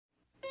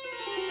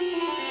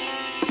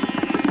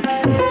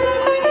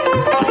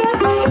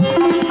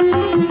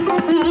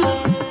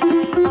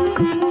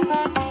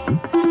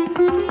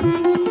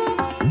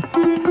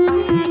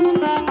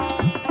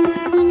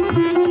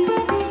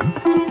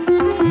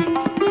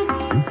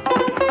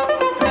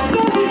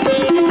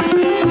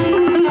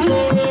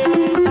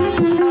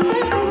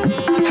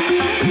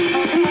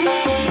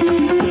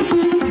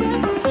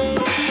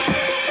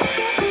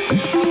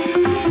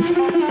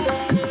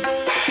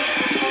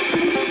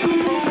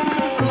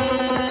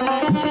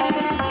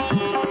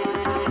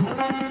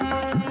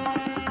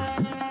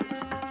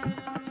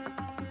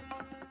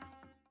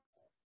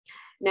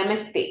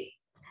Namaste.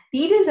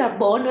 Leaders are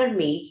born or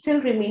made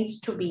still remains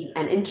to be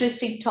an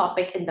interesting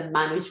topic in the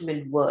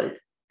management world.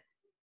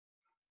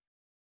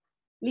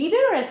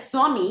 Leader as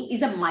Swami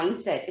is a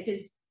mindset. It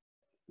is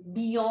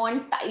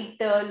beyond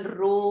title,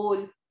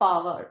 role,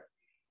 power.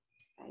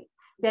 Right?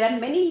 There are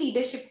many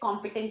leadership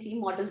competency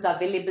models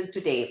available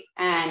today,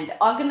 and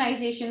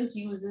organizations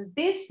uses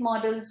these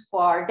models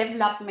for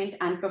development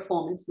and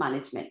performance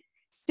management.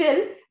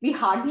 Still, we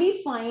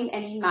hardly find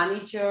any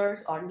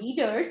managers or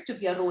leaders to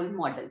be a role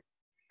model.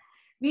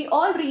 We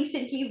all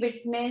recently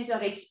witnessed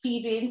or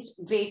experienced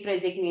great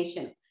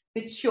resignation,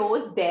 which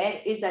shows there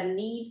is a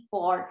need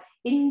for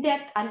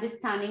in-depth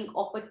understanding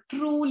of a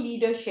true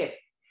leadership.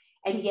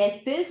 And yes,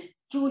 this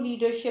true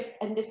leadership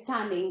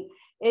understanding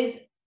is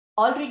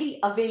already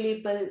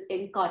available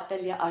in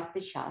Kautilya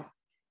Arthashastra,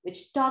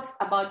 which talks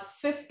about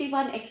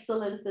 51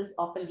 excellences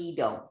of a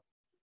leader.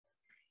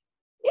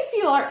 If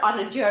you are on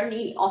a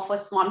journey of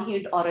a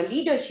swanhood or a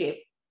leadership,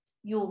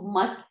 you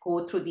must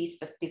go through these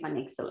 51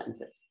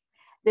 excellences.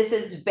 This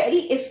is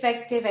very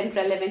effective and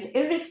relevant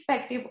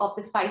irrespective of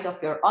the size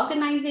of your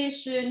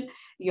organization,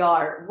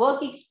 your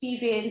work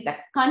experience, the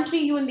country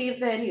you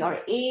live in, your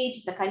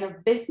age, the kind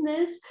of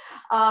business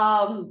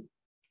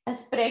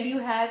spread you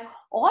have,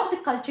 or the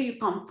culture you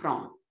come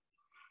from.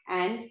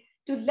 And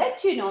to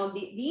let you know,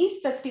 these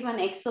 51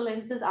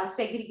 excellences are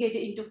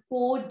segregated into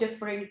 4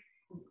 different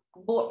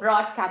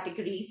broad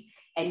categories.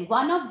 And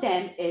one of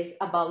them is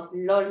about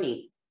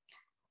learning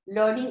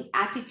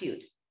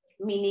attitude,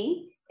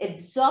 meaning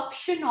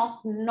absorption of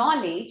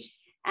knowledge,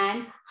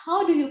 and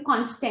how do you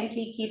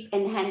constantly keep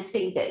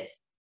enhancing this.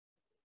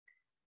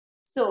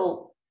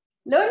 So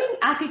learning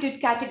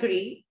attitude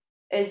category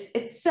is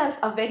itself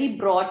a very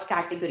broad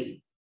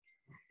category.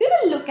 We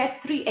will look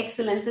at 3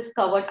 excellences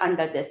covered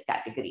under this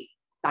category.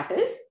 That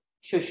is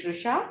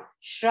Shushrusha,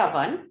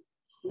 Shravan,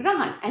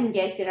 Grahan. And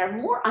yes, there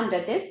are more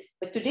under this,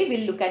 but today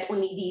we'll look at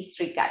only these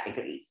 3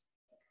 categories.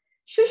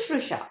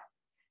 Shushrusha.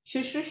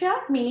 Shushrusha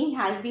meaning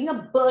having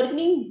a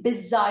burning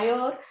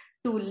desire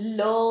to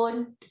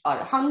learn or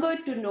hunger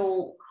to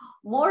know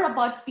more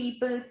about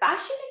people,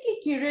 passionately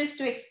curious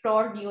to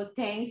explore new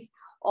things,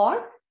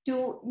 or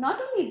to not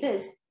only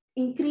this,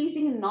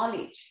 increasing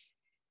knowledge.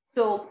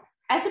 So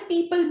as a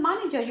people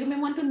manager, you may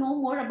want to know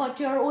more about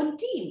your own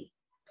team,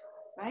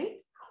 right?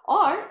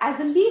 Or as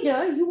a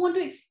leader, you want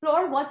to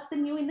explore what's the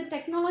new in the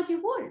technology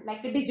world,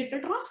 like a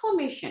digital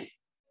transformation.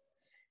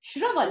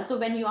 Shravan, so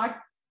when you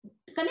are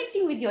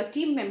connecting with your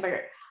team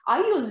member,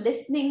 are you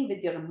listening with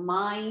your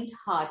mind,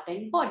 heart,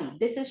 and body?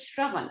 This is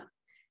Shravan.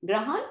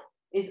 Grahan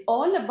is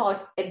all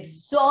about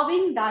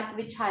absorbing that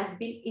which has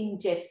been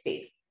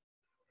ingested.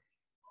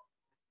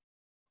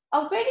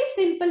 A very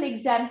simple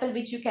example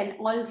which you can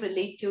all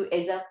relate to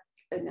is a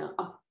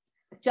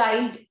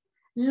child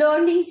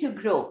learning to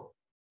grow.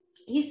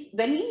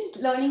 When he's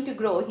learning to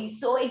grow,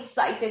 he's so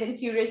excited and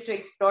curious to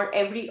explore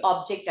every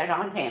object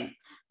around him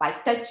by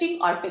touching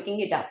or picking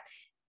it up.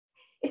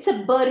 It's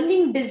a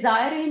burning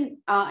desire in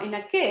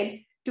a kid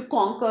to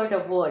conquer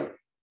the world.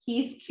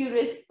 He's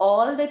curious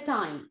all the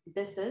time.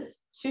 This is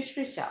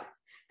Shushrusha.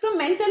 Through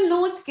mental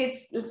notes, kids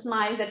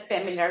smiles at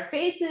familiar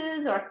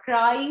faces or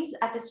cries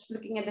at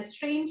looking at a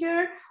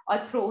stranger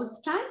or throws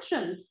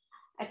tantrums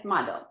at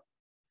mother.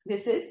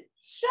 This is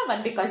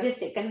Shravan because he's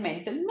taken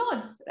mental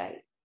notes,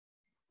 right?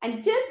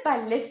 And just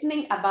by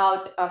listening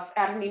about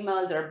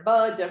animals or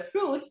birds or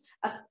fruits,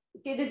 a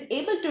kid is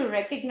able to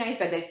recognize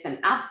whether it's an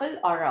apple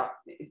or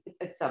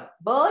it's a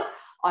bird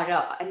or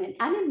an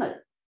animal,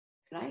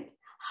 right?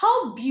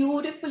 How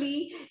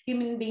beautifully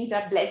human beings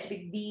are blessed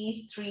with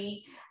these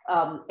 3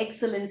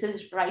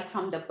 excellences right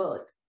from the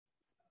birth.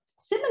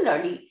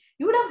 Similarly,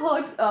 you would have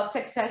heard of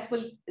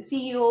successful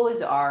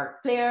CEOs or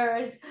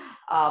players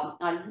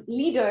or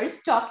leaders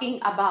talking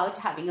about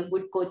having a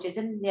good coaches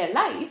in their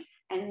life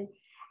and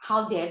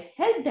how they have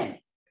helped them.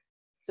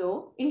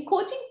 So in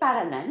coaching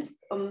parallels,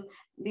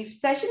 the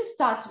session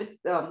starts with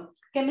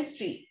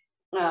chemistry.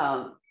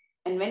 And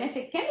when I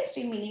say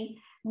chemistry, meaning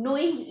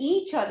knowing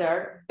each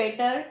other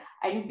better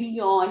and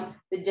beyond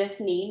the just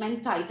name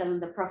and title in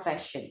the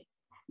profession.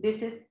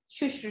 This is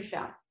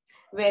Shushrusha.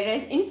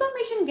 Whereas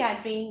information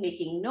gathering,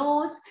 making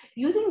notes,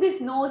 using these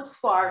notes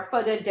for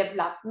further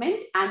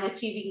development and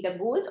achieving the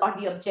goals or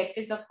the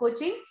objectives of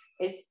coaching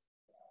is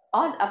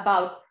all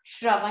about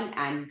Shravan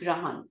and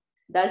Grahan.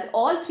 Thus,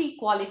 all 3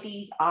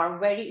 qualities are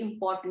very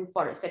important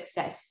for a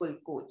successful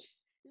coach.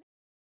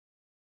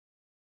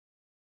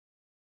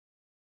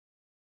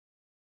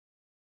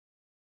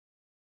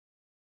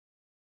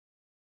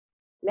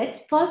 Let's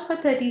pause for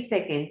 30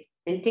 seconds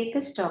and take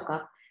a stock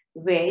of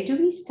where do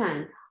we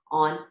stand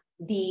on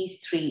these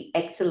 3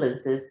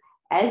 excellences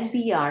as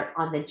we are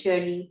on the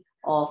journey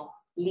of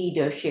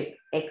leadership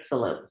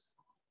excellence.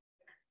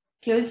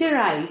 Close your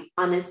eyes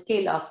on a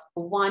scale of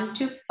 1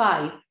 to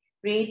 5.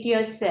 Rate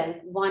yourself,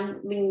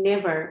 1 being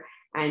never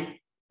and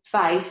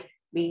 5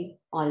 being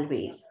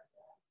always.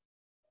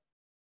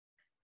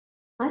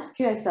 Ask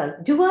yourself,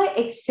 do I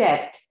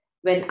accept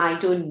when I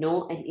don't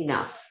know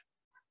enough?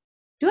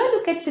 Do I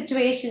look at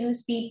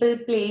situations, people,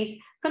 place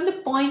from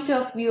the point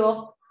of view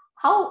of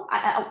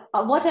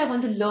what I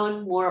want to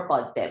learn more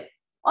about them?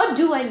 Or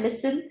do I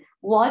listen,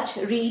 watch,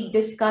 read,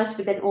 discuss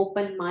with an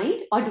open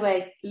mind, or do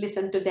I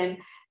listen to them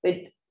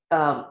with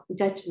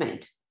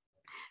judgment?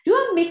 Do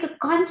I make a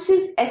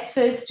conscious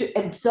effort to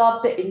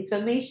absorb the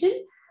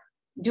information?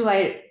 Do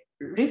I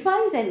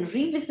revise and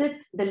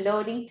revisit the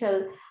learning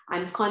till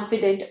I'm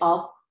confident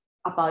of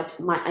about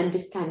my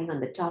understanding on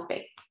the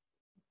topic?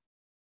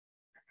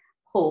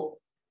 Hope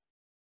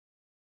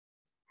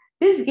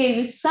this gave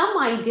you some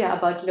idea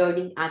about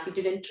learning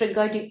attitude and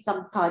triggered you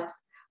some thoughts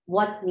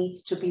what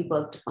needs to be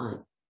worked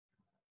on.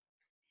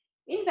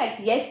 In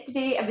fact,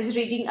 yesterday I was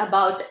reading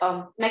about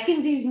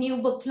McKinsey's new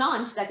book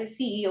launch, that is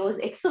CEO's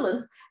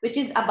Excellence, which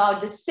is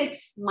about the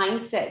 6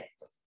 mindset,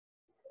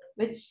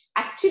 which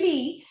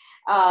actually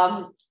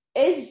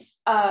is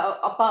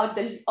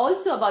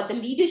also about the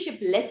leadership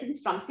lessons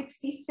from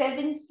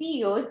 67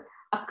 CEOs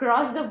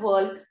across the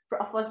world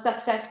for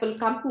successful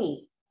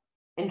companies.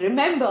 And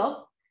remember,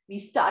 we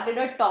started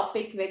our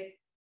topic with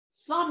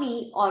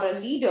Swami, or a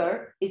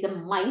leader is a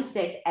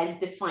mindset as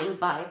defined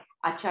by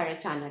Acharya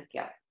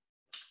Chanakya.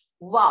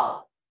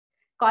 Wow.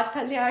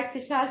 Kautilya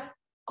Arthashastra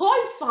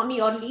called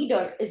Swami, or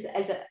leader, is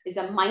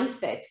a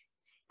mindset,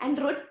 and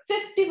wrote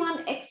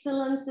 51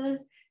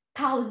 excellences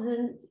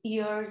thousands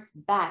years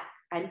back.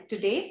 And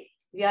today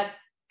we are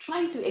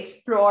trying to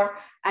explore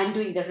and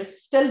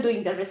still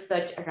doing the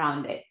research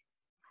around it.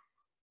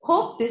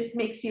 Hope this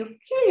makes you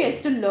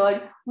curious to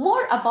learn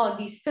more about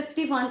these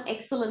 51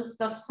 excellences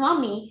of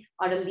Swami,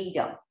 or a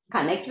leader.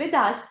 Connect with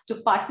us to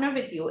partner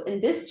with you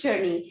in this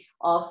journey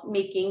of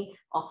making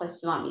of a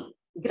Swami.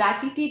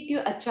 Gratitude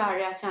to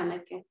Acharya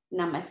Chanakya.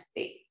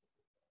 Namaste.